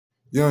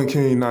Young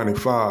King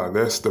 95,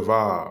 that's the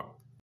vibe.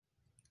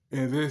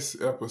 In this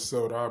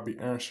episode, I'll be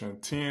answering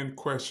 10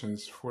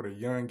 questions for the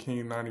Young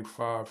King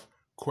 95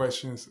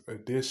 Questions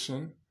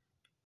Edition.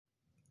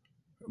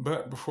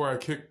 But before I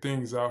kick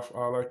things off,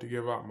 I'd like to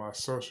give out my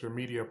social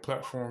media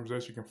platforms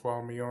that you can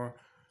follow me on.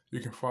 You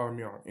can follow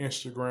me on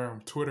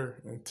Instagram,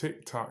 Twitter, and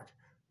TikTok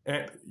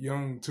at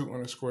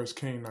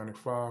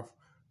young2_king95.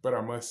 But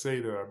I must say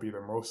that I'll be the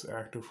most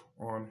active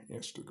on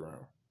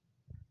Instagram.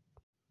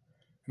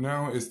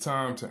 Now it's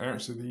time to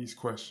answer these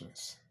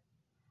questions.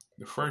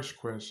 The first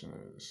question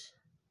is,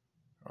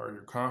 are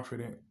you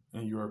confident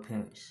in your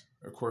appearance?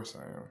 Of course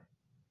I am.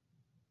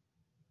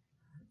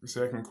 The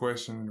second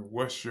question,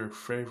 what's your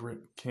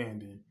favorite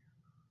candy?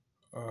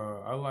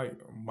 I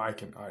like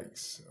Mike and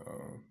Ike's,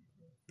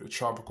 the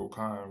tropical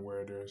kind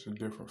where there's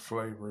different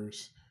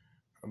flavors.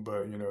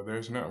 But,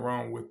 there's nothing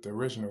wrong with the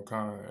original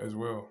kind as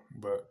well.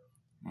 But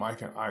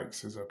Mike and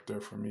Ike's is up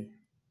there for me.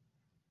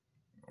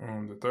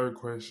 The third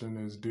question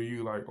is, do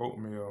you like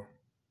oatmeal?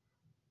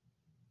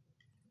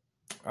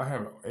 I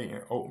haven't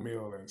eaten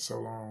oatmeal in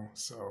so long,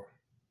 so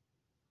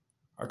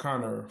I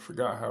kind of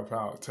forgot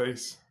how it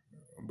tastes.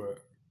 But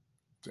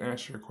to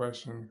answer your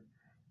question,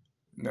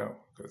 no,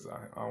 because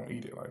I don't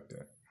eat it like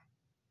that.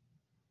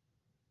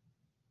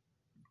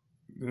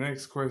 The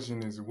next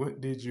question is,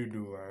 what did you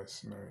do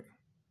last night?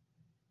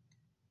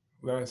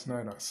 Last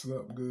night I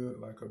slept good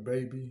like a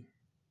baby,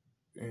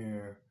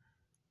 and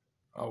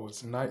I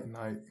was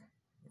night-night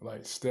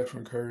like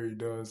Stephen Curry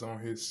does on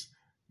his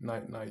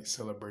night-night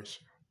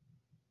celebration.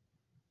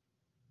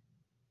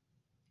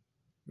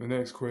 The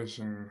next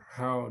question,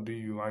 how do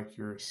you like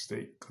your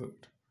steak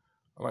cooked?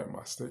 I like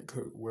my steak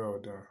cooked well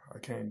done. I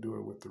can't do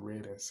it with the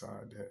red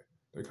inside.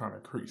 That kind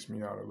of creeps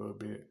me out a little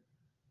bit.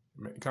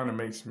 It kind of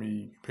makes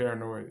me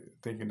paranoid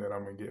thinking that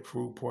I'm going to get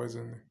food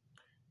poisoning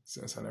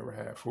since I never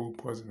had food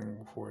poisoning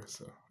before.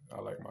 So I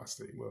like my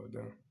steak well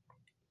done.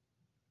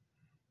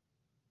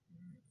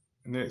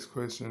 Next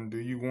question, do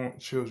you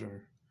want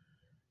children?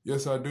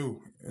 Yes, I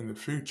do in the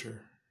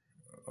future.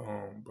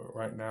 But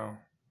right now,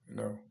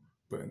 no.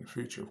 But in the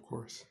future, of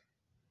course.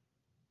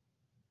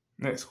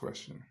 Next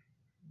question,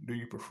 do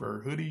you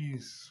prefer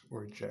hoodies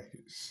or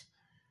jackets?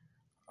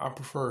 I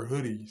prefer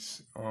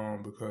hoodies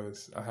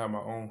because I have my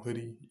own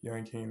hoodie,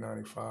 Young King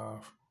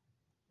 95,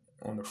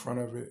 on the front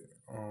of it.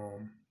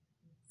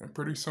 And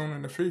pretty soon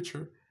in the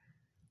future,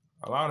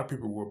 a lot of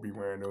people will be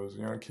wearing those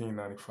Young King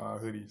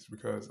 95 hoodies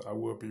because I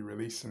will be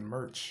releasing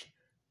merch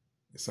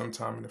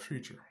sometime in the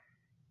future.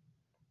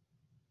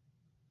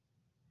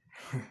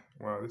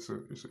 Wow, it's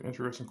an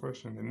interesting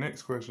question. The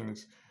next question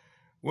is,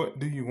 what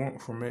do you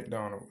want from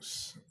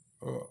McDonald's?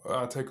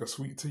 I'll take a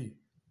sweet tea.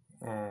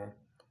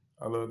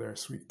 I love their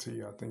sweet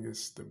tea. I think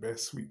it's the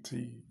best sweet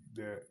tea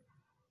that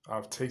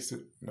I've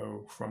tasted,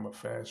 from a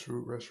fast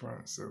food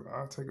restaurant. So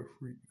I'll take a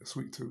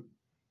sweet tooth.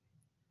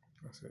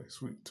 I said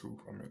sweet tooth.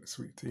 I meant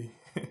sweet tea.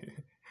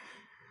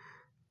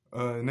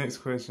 Next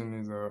question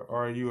is,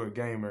 are you a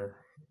gamer?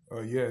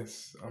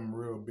 Yes, I'm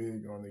real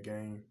big on the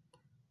game.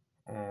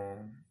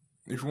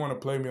 If you want to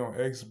play me on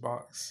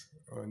Xbox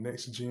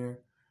Next Gen,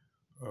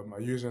 my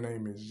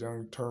username is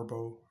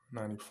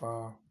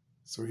YoungTurbo95.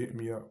 So hit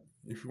me up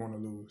if you want to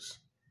lose.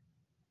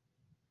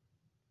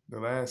 The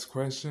last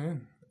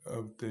question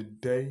of the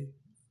day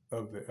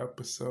of the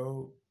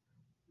episode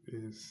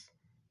is,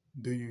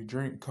 do you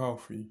drink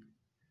coffee?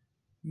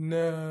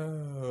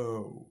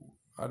 No,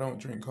 I don't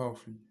drink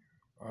coffee.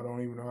 I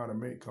don't even know how to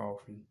make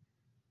coffee.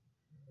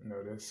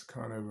 That's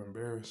kind of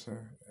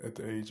embarrassing at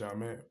the age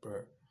I'm at,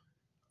 but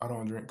I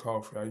don't drink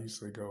coffee. I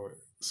usually go with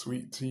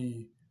sweet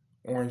tea,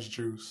 orange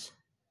juice,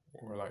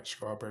 or like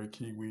strawberry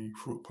kiwi,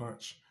 fruit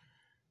punch,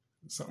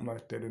 something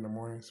like that in the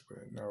mornings,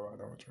 but no, I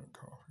don't drink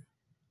coffee.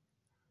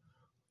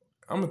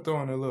 I'm going to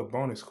throw in a little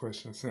bonus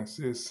question since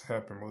this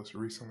happened most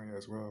recently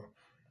as well.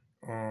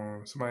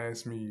 Somebody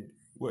asked me,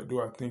 what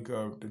do I think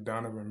of the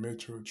Donovan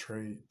Mitchell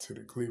trade to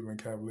the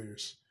Cleveland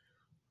Cavaliers?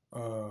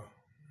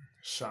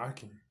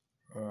 Shocking.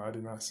 I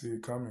did not see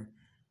it coming.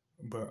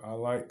 But I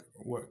like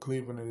what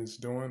Cleveland is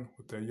doing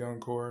with their young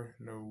core,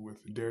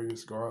 with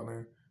Darius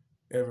Garland,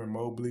 Evan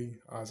Mobley,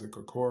 Isaac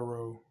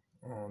Okoro,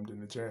 then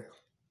the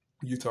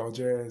Utah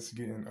Jazz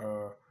getting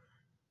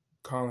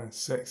Colin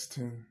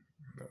Sexton.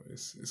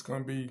 It's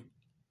gonna be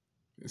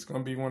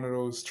one of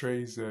those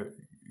trades that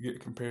get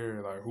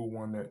compared like who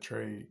won that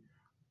trade.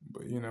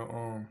 But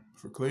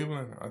for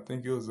Cleveland, I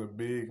think it was a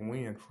big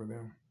win for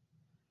them.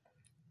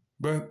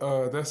 But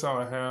that's all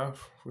I have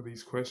for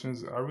these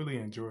questions. I really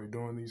enjoy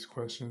doing these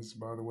questions,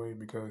 by the way,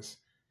 because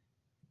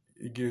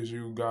it gives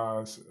you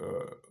guys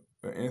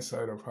an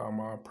insight of how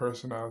my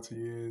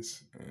personality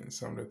is and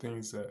some of the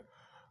things that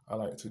I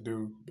like to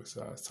do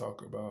besides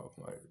talk about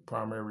like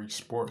primary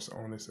sports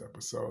on this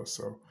episode.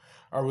 So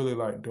I really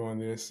like doing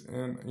this,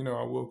 and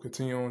I will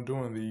continue on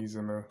doing these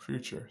in the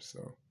future.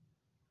 So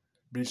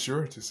be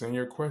sure to send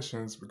your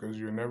questions because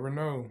you never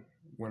know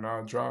when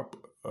I drop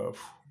a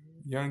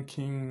Young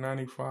King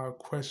 95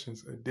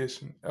 Questions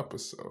Edition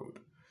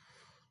episode.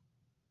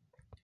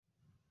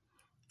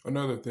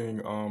 Another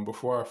thing,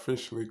 before I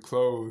officially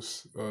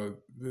close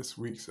this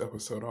week's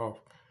episode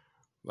off,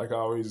 like I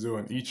always do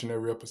in each and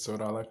every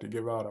episode, I like to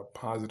give out a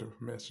positive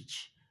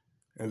message.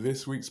 And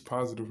this week's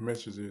positive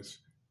message is,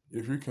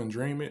 if you can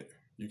dream it,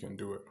 you can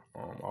do it.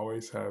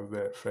 Always have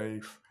that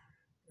faith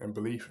and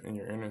belief in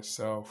your inner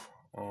self,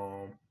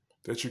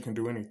 that you can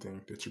do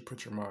anything that you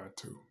put your mind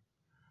to.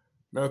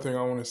 Another thing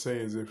I want to say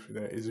is if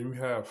you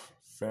have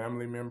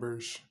family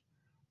members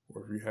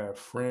or if you have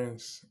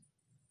friends,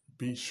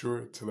 be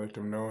sure to let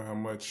them know how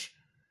much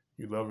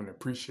you love and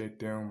appreciate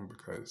them,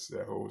 because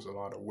that holds a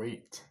lot of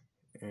weight,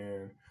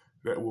 and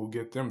that will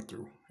get them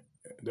through.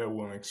 That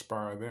will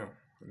inspire them,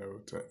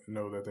 to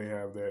know that they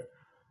have that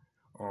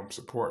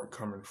support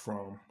coming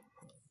from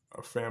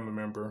a family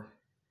member,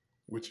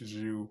 which is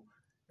you,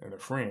 and a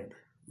friend,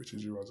 which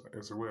is you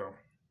as well.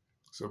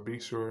 So be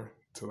sure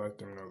to let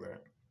them know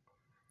that.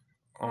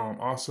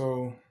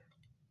 Also,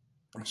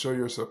 show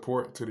your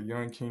support to the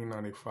Young King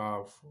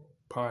 95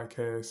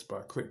 podcast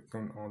by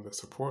clicking on the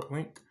support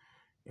link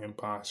and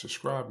by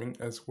subscribing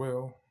as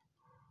well.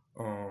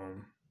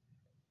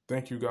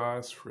 Thank you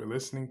guys for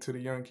listening to the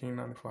Young King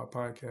 95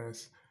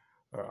 podcast.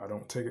 I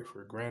don't take it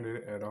for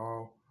granted at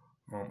all.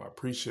 I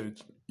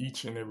appreciate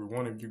each and every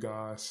one of you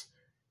guys,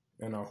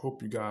 and I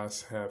hope you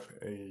guys have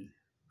a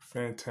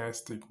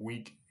fantastic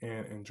week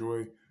and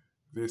enjoy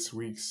this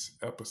week's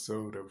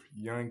episode of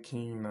Young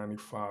King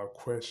 95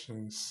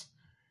 Questions.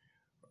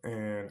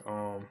 And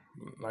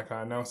like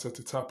I announced at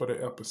the top of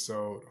the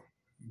episode,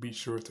 be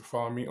sure to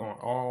follow me on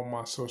all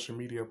my social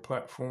media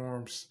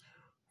platforms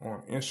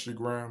on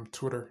Instagram,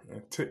 Twitter,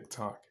 and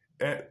TikTok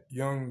at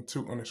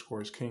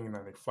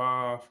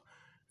young2_king95.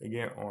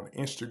 Again, on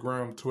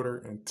Instagram, Twitter,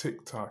 and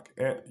TikTok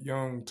at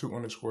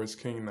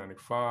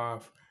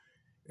young2_king95.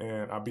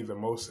 And I'll be the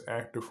most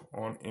active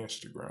on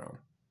Instagram.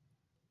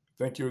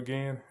 Thank you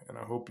again, and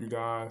I hope you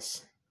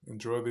guys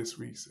enjoy this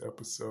week's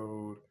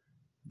episode.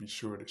 Be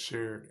sure to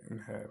share it and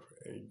have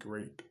a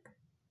great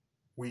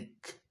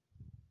week.